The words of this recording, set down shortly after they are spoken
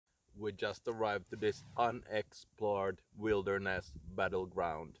We just arrived to this unexplored wilderness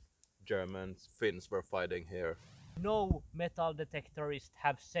battleground. Germans, Finns were fighting here. No metal detectorists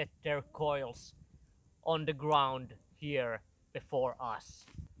have set their coils on the ground here before us.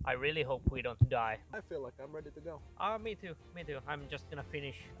 I really hope we don't die. I feel like I'm ready to go. Me too, me too. I'm just gonna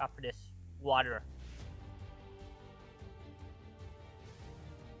finish up this water.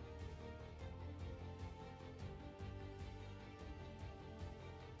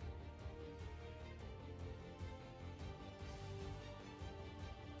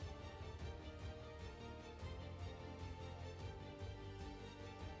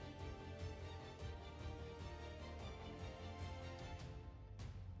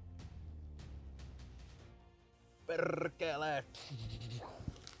 Perkele!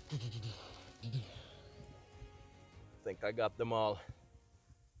 Think I got them all.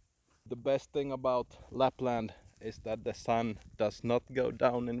 The best thing about Lapland is that the sun does not go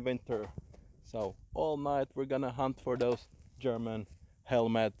down in winter. So all night we're gonna hunt for those German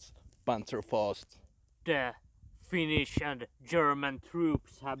helmets, Panzerfaust. The Finnish and German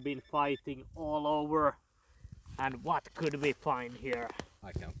troops have been fighting all over. And what could we find here?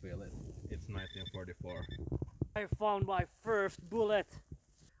 I can feel it. It's 1944. I found my first bullet.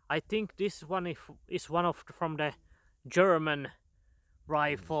 I think this one is one of from the German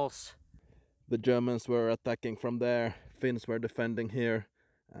rifles. The Germans were attacking from there, Finns were defending here,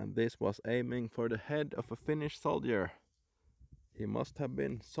 and this was aiming for the head of a Finnish soldier. He must have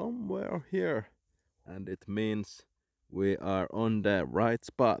been somewhere here, and it means we are on the right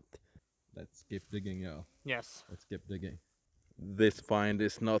spot. Let's keep digging, y'all. Yes. Let's keep digging. This find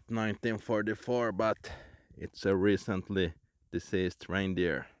is not 1944, but it's a recently deceased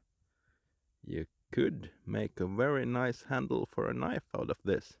reindeer. You could make a very nice handle for a knife out of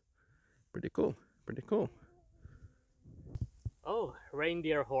this. Pretty cool, pretty cool. Oh,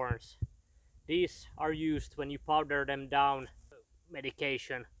 reindeer horns. These are used when you powder them down.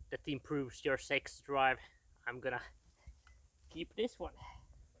 Medication that improves your sex drive. I'm gonna keep this one.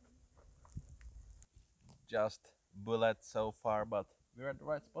 Just bullets so far, but we're at the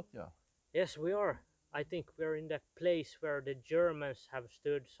right spot, yeah. Yes, we are. I think we're in the place where the Germans have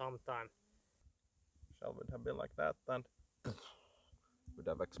stood sometime. Shall it have been like that, then would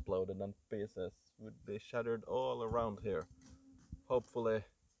have exploded and pieces would be shattered all around here. Hopefully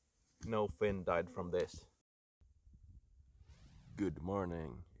no Finn died from this. Good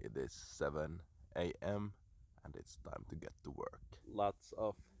morning, it is 7 a.m. and it's time to get to work. Lots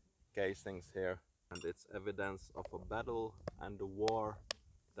of casings here, and it's evidence of a battle and a war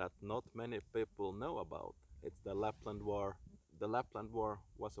that not many people know about. It's the Lapland War. The Lapland War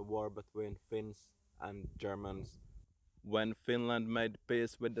was a war between Finns and Germans. When Finland made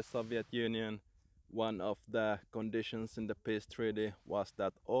peace with the Soviet Union, one of the conditions in the peace treaty was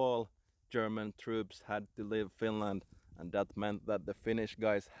that all German troops had to leave Finland, and that meant that the Finnish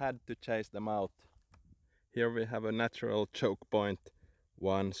guys had to chase them out. Here we have a natural choke point,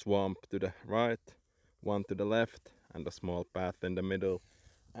 one swamp to the right, one to the left, and a small path in the middle.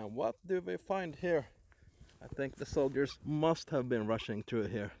 And what do we find here? I think the soldiers must have been rushing through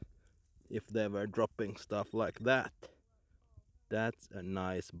here if they were dropping stuff like that. That's a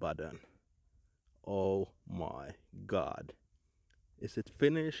nice button. Oh my god. Is it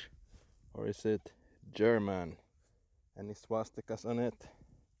Finnish or is it German? Any swastikas on it?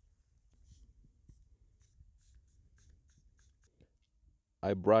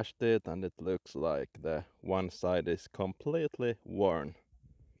 I brushed it and it looks like the one side is completely worn.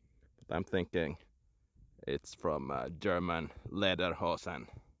 But I'm thinking it's from German lederhosen.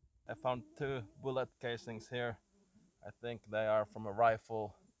 I found 2 bullet casings here. I think they are from a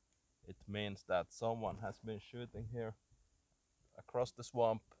rifle. It means that someone has been shooting here across the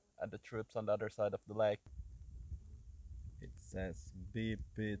swamp at the troops on the other side of the lake. It says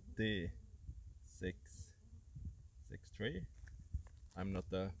BPT 663. I'm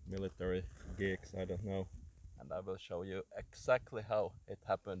not a military geek, so I don't know. And I will show you exactly how it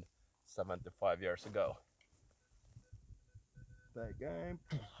happened 75 years ago. Big game.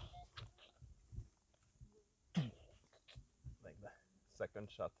 Like the second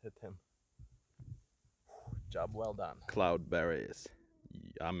shot hit him. Job well done. Cloudberries.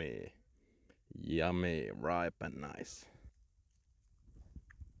 Yummy. Yummy, ripe and nice.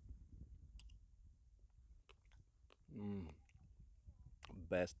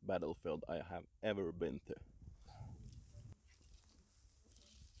 Best battlefield I have ever been to.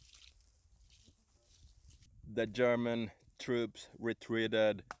 The German troops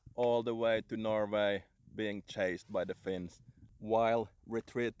retreated all the way to Norway, being chased by the Finns. While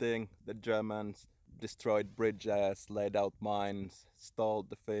retreating, the Germans destroyed bridges, laid out mines, stalled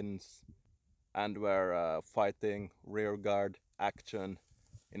the Finns, and were fighting rearguard action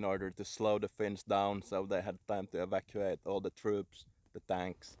in order to slow the Finns down so they had time to evacuate all the troops, the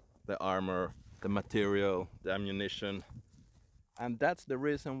tanks, the armor, the material, the ammunition. And that's the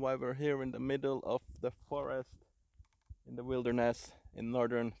reason why we're here in the middle of the forest, in the wilderness in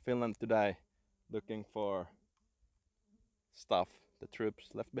northern Finland today, looking for stuff the troops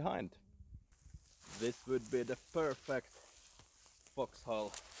left behind. This would be the perfect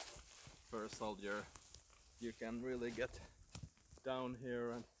foxhole for a soldier. You can really get down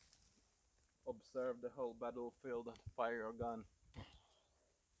here and observe the whole battlefield and fire your gun.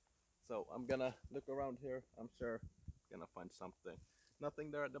 So I'm gonna look around here. I'm sure I'm gonna find something.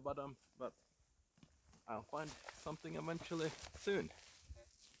 Nothing there at the bottom, but I'll find something eventually soon.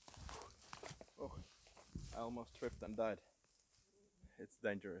 Oh, I almost tripped and died. It's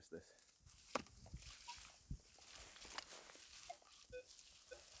dangerous, this.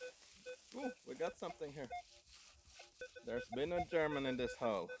 Ooh, we got something here. There's been a German in this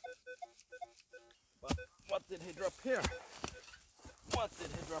hole. But what did he drop here? What did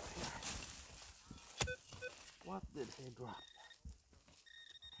he drop here? What did he drop?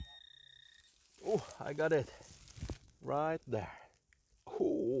 Oh, I got it. Right there.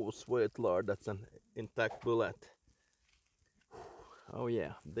 Oh, sweet lord, that's an intact bullet. Oh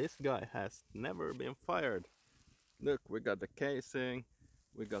yeah, this guy has never been fired. Look, we got the casing,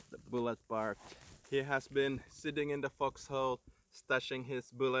 we got the bullet part. He has been sitting in the foxhole, stashing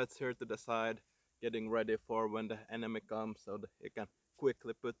his bullets here to the side, getting ready for when the enemy comes so that he can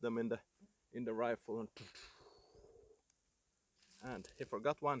quickly put them in the rifle. And he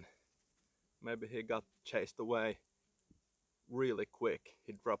forgot one. Maybe he got chased away really quick.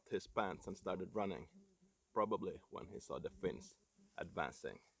 He dropped his pants and started running, probably when he saw the Finns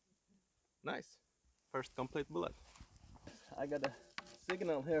advancing. Nice, first complete bullet. I got a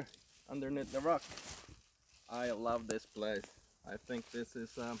signal here underneath the rock. I love this place. I think this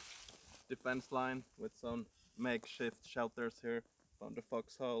is a defense line with some makeshift shelters here. Found the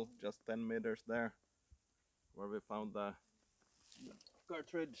foxhole just 10 meters there where we found the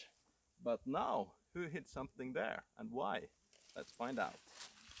cartridge. But now, who hid something there and why? Let's find out.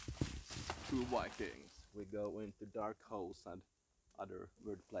 True Vikings. We go into dark holes and other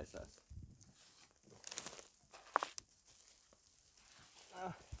weird places.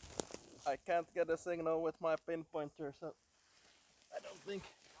 I can't get a signal with my pinpointer, so I don't think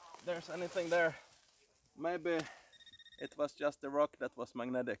there's anything there. Maybe it was just the rock that was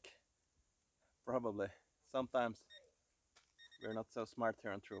magnetic. Probably. Sometimes we're not so smart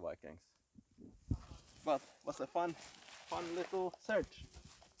here on True Vikings. But it was a fun little search.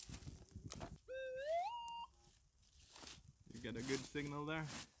 You get a good signal there?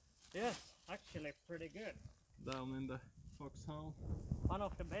 Yes, actually pretty good. Down in the foxhole. One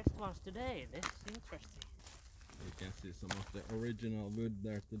of the best ones today. This is interesting. You can see some of the original wood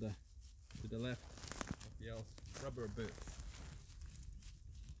there to the left of Yale's rubber boots.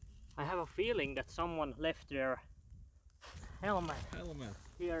 I have a feeling that someone left their helmet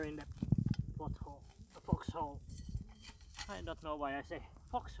here in the foxhole. I don't know why I say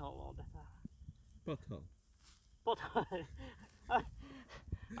foxhole all the time. Pothole. Pothole.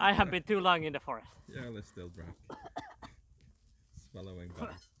 I have been too long in the forest. Yale is still drunk. Swallowing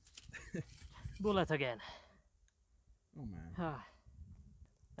buttons. Bullet again. Oh man.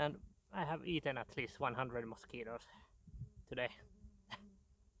 And I have eaten at least 100 mosquitoes today.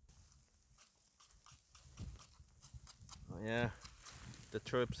 Oh yeah, the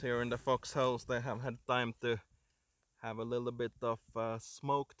troops here in the foxholes, they have had time to have a little bit of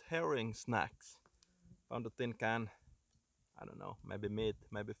smoked herring snacks. Found a tin can. I don't know, maybe meat,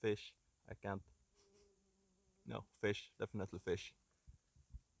 maybe fish. I can't. No, fish, definitely fish.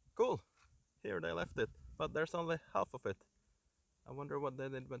 Cool. Here they left it, but there's only half of it. I wonder what they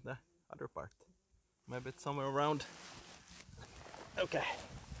did with the other part. Maybe it's somewhere around. Okay,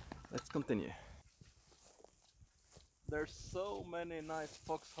 let's continue. There's so many nice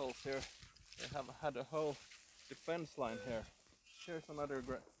foxholes here. They have had a whole defense line here. Here's another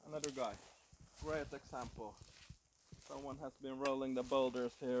guy. Great example. Someone has been rolling the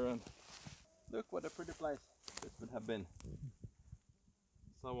boulders here, and look what a pretty place this would have been.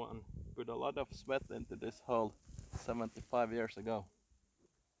 Someone put a lot of sweat into this hole 75 years ago.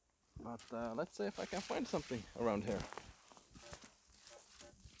 But let's see if I can find something around here.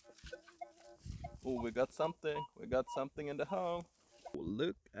 Oh, we got something in the hole. Oh,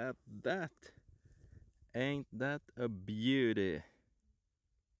 look at that. Ain't that a beauty?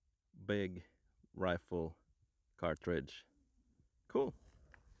 Big rifle cartridge. Cool.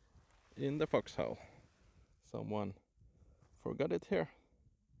 In the foxhole. someone forgot it here.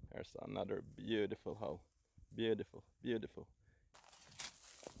 Here's another beautiful hole. Beautiful, beautiful.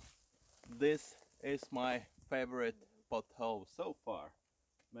 This is my favorite pothole so far.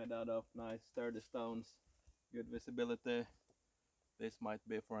 Made out of nice sturdy stones, good visibility. This might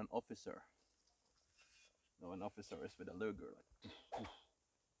be for an officer. No, an officer is with a Luger. Like.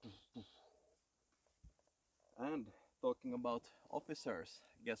 And talking about officers,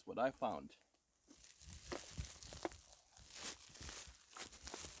 guess what I found?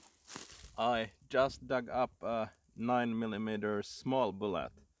 I just dug up a 9mm small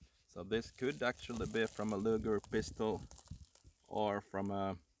bullet. So this could actually be from a Luger pistol or from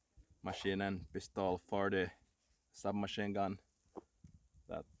a machine and pistol 40 submachine gun.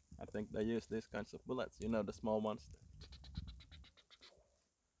 That I think they use these kinds of bullets, you know, the small ones.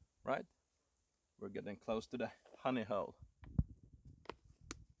 Right? We're getting close to the honey hole.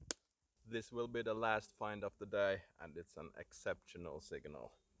 This will be the last find of the day and it's an exceptional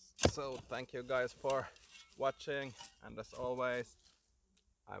signal. So thank you guys for watching, and as always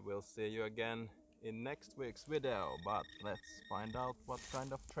I will see you again in next week's video, but let's find out what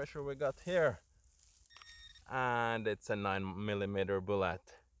kind of treasure we got here. And it's a 9mm bullet,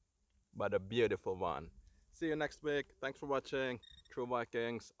 but a beautiful one. See you next week. Thanks for watching. True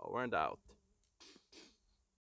Vikings over and out.